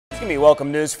It's going to be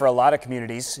welcome news for a lot of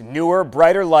communities. Newer,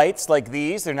 brighter lights like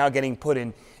these, they're now getting put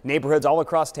in neighborhoods all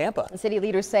across Tampa. City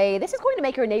leaders say this is going to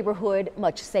make your neighborhood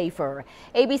much safer.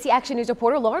 ABC Action News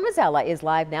reporter Lauren Rosella is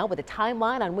live now with a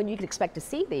timeline on when you can expect to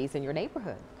see these in your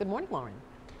neighborhood. Good morning, Lauren.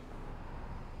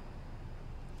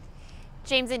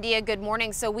 James and Dia, good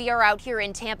morning. So we are out here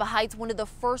in Tampa Heights, one of the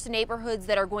first neighborhoods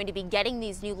that are going to be getting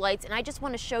these new lights. And I just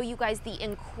want to show you guys the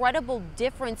incredible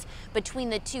difference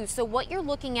between the two. So what you're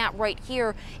looking at right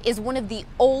here is one of the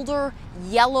older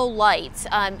yellow lights.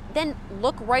 Then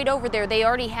look right over there. They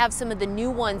already have some of the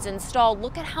new ones installed.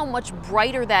 Look at how much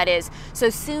brighter that is. So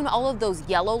soon all of those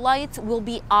yellow lights will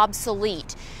be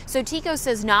obsolete. So Tico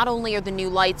says not only are the new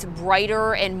lights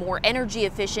brighter and more energy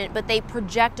efficient, but they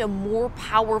project a more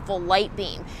powerful light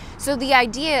beam. So the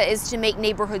idea is to make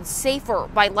neighborhoods safer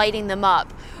by lighting them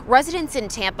up. Residents in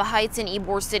Tampa Heights and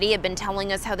Ybor City have been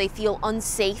telling us how they feel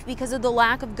unsafe because of the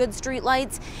lack of good street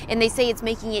lights, and they say it's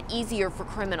making it easier for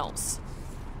criminals.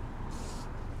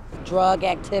 Drug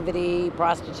activity,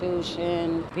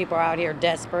 prostitution, people are out here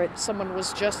desperate. Someone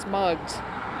was just mugged,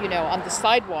 on the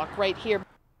sidewalk right here.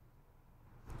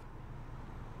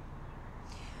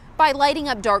 By lighting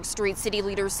up dark streets, city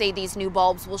leaders say these new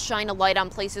bulbs will shine a light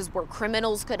on places where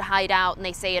criminals could hide out, and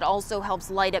they say it also helps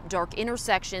light up dark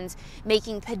intersections,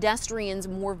 making pedestrians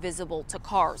more visible to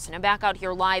cars. Now back out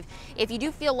here live, if you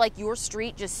do feel like your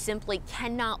street just simply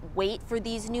cannot wait for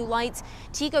these new lights,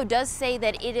 Tico does say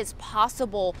that it is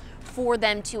possible for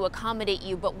them to accommodate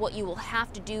you, but what you will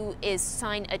have to do is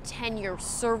sign a 10-year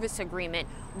service agreement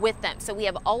with them. So we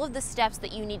have all of the steps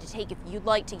that you need to take if you'd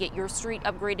like to get your street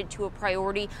upgraded to a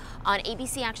priority on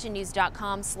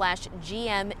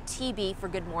abcactionnews.com/GMTB for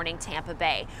Good Morning Tampa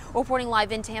Bay. Reporting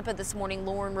live in Tampa this morning,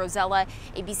 Lauren Rosella,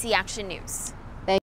 ABC Action News.